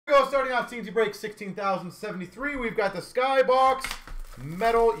go. Starting off CNC break 16,073. We've got the Skybox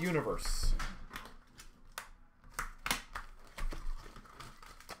Metal Universe.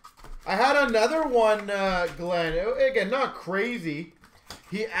 I had another one, Glenn. Again, not crazy.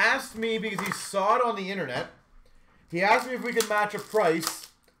 He asked me, because he saw it on the internet, he asked me if we could match a price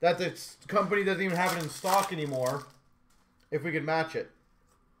that the company doesn't even have it in stock anymore, if we could match it.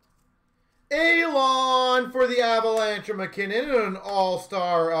 Elon for the Avalanche of McKinnon, and an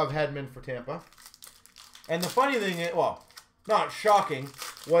all-star of Hedman for Tampa. And the funny thing, well, not shocking,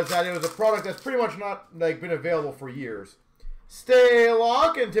 was that it was a product that's pretty much not been available for years.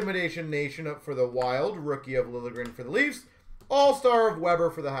 Staylock, Intimidation Nation up for the Wild, rookie of Liljegren for the Leafs, all-star of Weber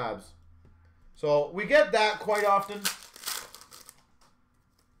for the Habs. So we get that quite often.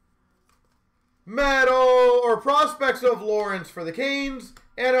 Metal or prospects of Lawrence for the Canes,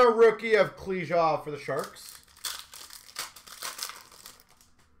 and a rookie of Klejov for the Sharks.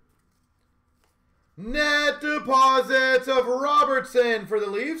 Net deposits of Robertson for the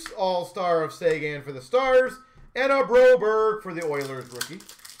Leafs, all-star of Sagan for the Stars, and a Broberg for the Oilers rookie.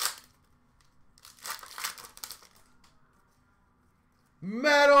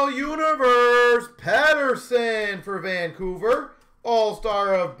 Metal Universe, Pettersson for Vancouver,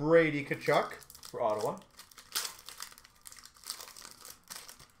 all-star of Brady Tkachuk for Ottawa.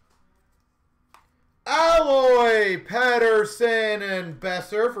 Alloy, Pettersson and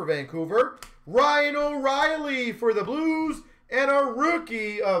Besser for Vancouver. Ryan O'Reilly for the Blues, and a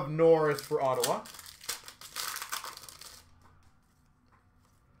rookie of Norris for Ottawa.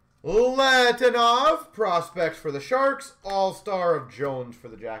 Letanov, prospects for the Sharks, all-star of Jones for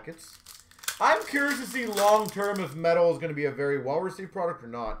the Jackets. I'm curious to see long-term if Metal is going to be a very well-received product or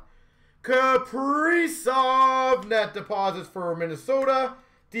not. Kaprizov, net deposits for Minnesota.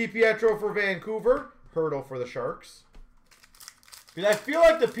 DiPietro for Vancouver. Hurdle for the Sharks. Because I feel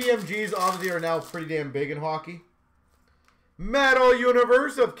like the PMGs obviously are now pretty damn big in hockey. Metal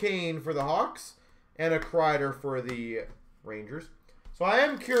Universe of Kane for the Hawks. And a Kreider for the Rangers. So I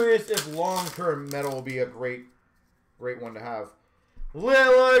am curious if long-term Metal will be a great one to have.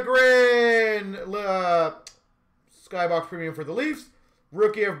 Liljegren, Skybox Premium for the Leafs.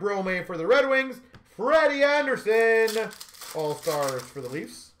 Rookie of Brome for the Red Wings. Freddie Anderson, all-stars for the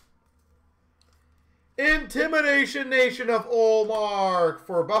Leafs. Intimidation Nation of Olmark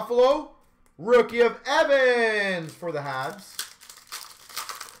for Buffalo. Rookie of Evans for the Habs.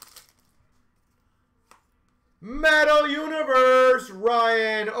 Metal Universe,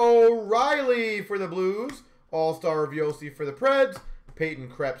 Ryan O'Reilly for the Blues. All-star of Yossi for the Preds. Peyton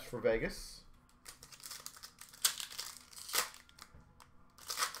Krebs for Vegas.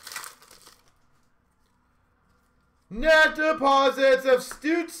 Net deposits of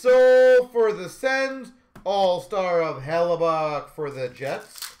Stützle for the Sens. All-star of Hellebuck for the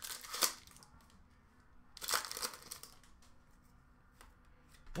Jets.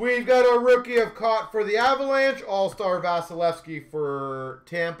 We've got a rookie of Cott for the Avalanche. All-star Vasilevsky for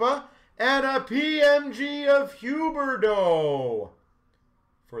Tampa. And a PMG of Huberdeau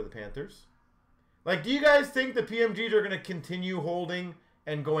for the Panthers. Like, do you guys think the PMGs are going to continue holding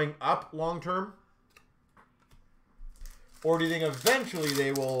and going up long-term? Or do you think eventually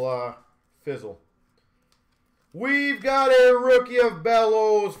they will fizzle? We've got a rookie of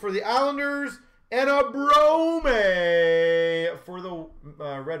Bellows for the Islanders. And a Brome for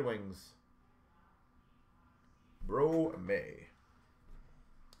the Red Wings. Brome.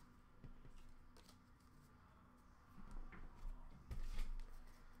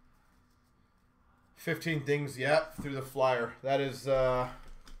 15 things, yep, through the flyer. That is,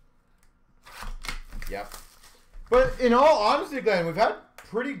 yep. But in all honesty, Glenn, we've had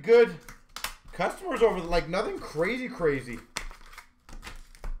pretty good customers over, like nothing crazy.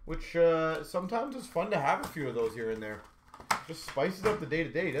 Which sometimes it's fun to have a few of those here and there. Just spices up the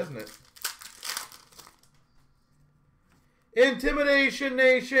day-to-day, doesn't it? Intimidation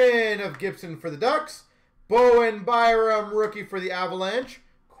Nation of Gibson for the Ducks. Bowen Byram, rookie for the Avalanche.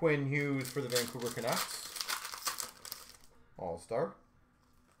 Quinn Hughes for the Vancouver Canucks. All-star.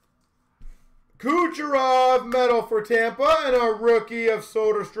 Kucherov, metal for Tampa. And a rookie of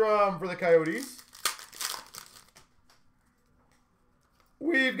Soderstrom for the Coyotes.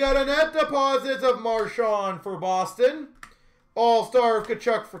 We've got a net deposits of Marchand for Boston. All-star of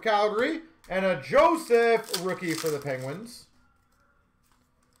Tkachuk for Calgary. And a Joseph, rookie for the Penguins.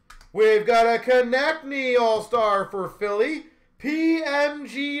 We've got a Konechny All-Star for Philly.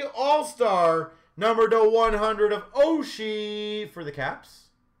 PMG All-Star, number to 100 of Oshie for the Caps.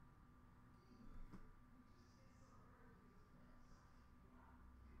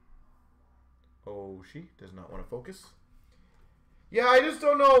 Oshie does not want to focus. Yeah, I just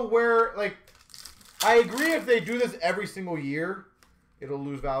don't know where, like, I agree if they do this every single year, it'll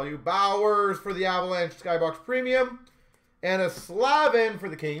lose value. Bowers for the Avalanche Skybox Premium. And a Slavin for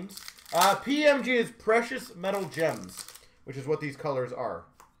the Canes. PMG is Precious Metal Gems, which is what these colors are.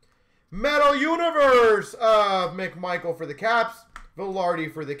 Metal Universe of McMichael for the Caps.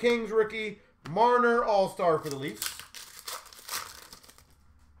 Velarde for the Kings rookie. Marner All-Star for the Leafs.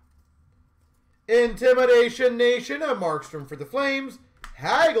 Intimidation Nation of Markstrom for the Flames.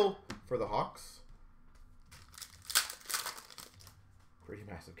 Hagel for the Hawks. Pretty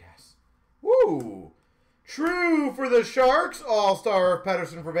massive gas. Woo! True for the Sharks. All-Star of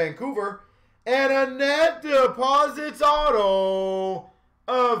Pettersson for Vancouver. And a net deposits auto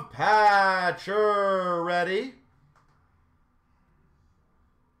of Pacioretty.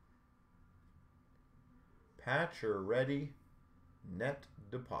 Pacioretty net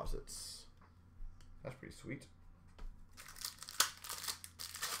deposits. That's pretty sweet.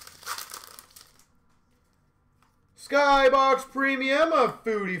 Skybox Premium of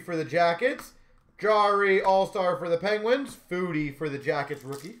Foodie for the Jackets. Jari All-Star for the Penguins. Foodie for the Jackets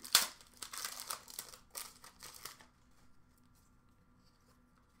rookie.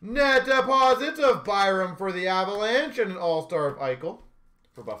 Net deposits of Byram for the Avalanche and an All-Star of Eichel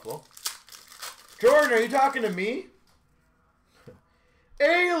for Buffalo. Jordan, are you talking to me?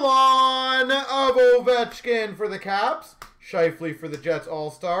 Alon of Ovechkin for the Caps. Scheifele for the Jets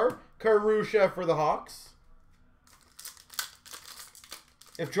All-Star. Karusha for the Hawks.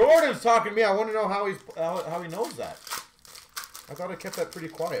 If Jordan's talking to me, I want to know how he knows that. I thought I kept that pretty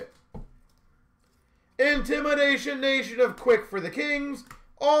quiet. Intimidation Nation of Quick for the Kings.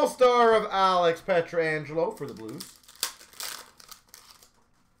 All-Star of Alex Pietrangelo for the Blues.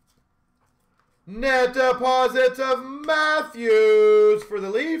 Net deposits of Matthews for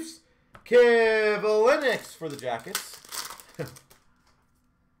the Leafs. Kivlenix for the Jackets.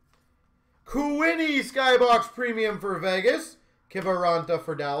 Kuini Skybox Premium for Vegas. Kivaranta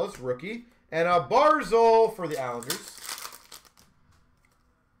for Dallas, rookie. And a Barzal for the Islanders.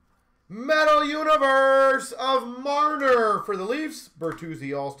 Metal Universe of Marner for the Leafs.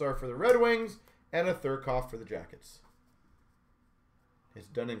 Bertuzzi All-Star for the Red Wings. And a Thurkoff for the Jackets. It's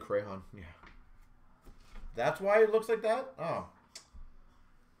done in crayon. Yeah. That's why it looks like that? Oh.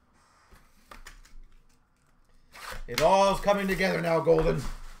 It all's coming together now, Golden.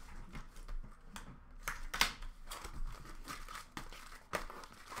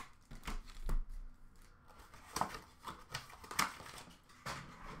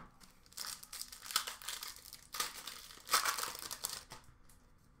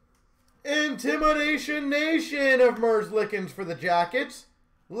 Intimidation Nation of Merzlikins for the Jackets.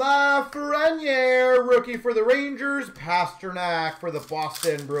 Lafreniere, rookie for the Rangers. Pasternak for the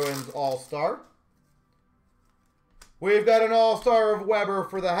Boston Bruins All-Star. We've got an All-Star of Weber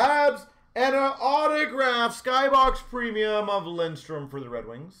for the Habs. And an autograph Skybox Premium of Lindstrom for the Red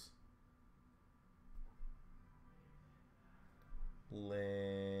Wings.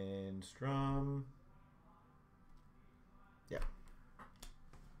 Lindstrom. Yeah.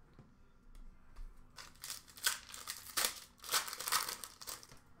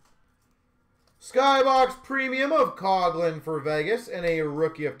 Skybox Premium of Coughlin for Vegas and a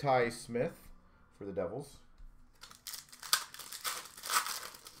rookie of Ty Smith for the Devils.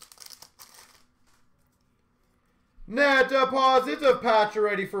 Net deposits of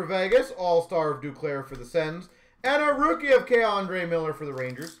Pacioretty for Vegas, All-Star of Duclair for the Sens, and a rookie of K'Andre Miller for the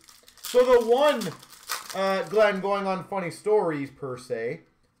Rangers. So the one, Glenn, going on funny stories per se,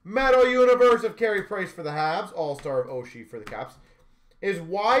 Metal Universe of Carey Price for the Habs, All-Star of Oshie for the Caps, is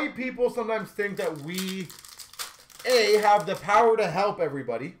why people sometimes think that we, A, have the power to help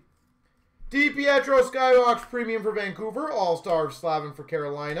everybody. DiPietro Skybox Premium for Vancouver, All-Star of Slavin for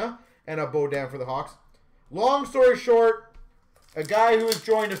Carolina, and a Baudin for the Hawks. Long story short, a guy who has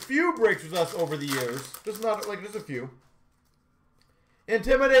joined a few breaks with us over the years, just a few.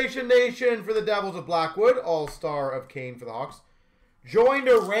 Intimidation Nation for the Devils of Blackwood, All-Star of Kane for the Hawks. Joined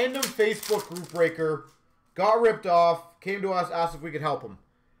a random Facebook group breaker, got ripped off, came to us, asked if we could help him.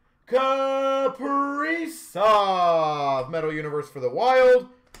 Kaprizov, Metal Universe for the Wild.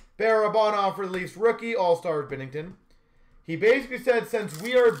 Barabanov for the Leafs rookie, All-Star of Binnington. He basically said, since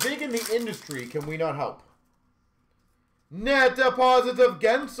we are big in the industry, can we not help? Net deposits of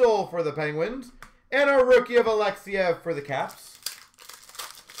Gensel for the Penguins. And a rookie of Alexiev for the Caps.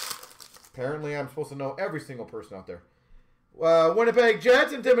 Apparently, I'm supposed to know every single person out there. Winnipeg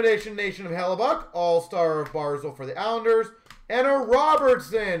Jets, Intimidation Nation of Hellebuck. All-Star of Barzal for the Islanders. And a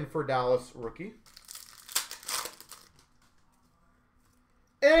Robertson for Dallas rookie.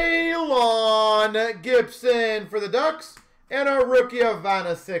 Alon Gibson for the Ducks. And a rookie of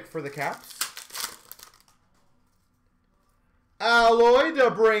Vanasek for the Caps. Alloy,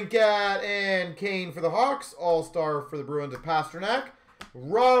 DeBrincat, and Kane for the Hawks. All-Star for the Bruins of Pasternak.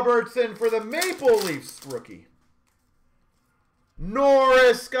 Robertson for the Maple Leafs rookie.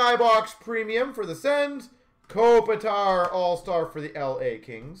 Norris Skybox Premium for the Sens. Kopitar All-Star for the LA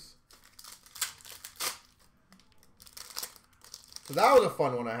Kings. So that was a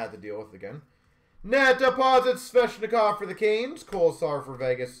fun one I had to deal with again. Net Deposit Svechnikov for the Canes. Kolesar for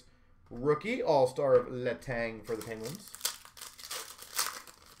Vegas rookie. All-Star of Letang for the Penguins.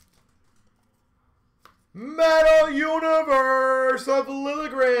 Metal Universe of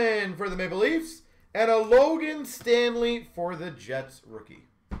Liljegren for the Maple Leafs. And a Logan Stanley for the Jets rookie.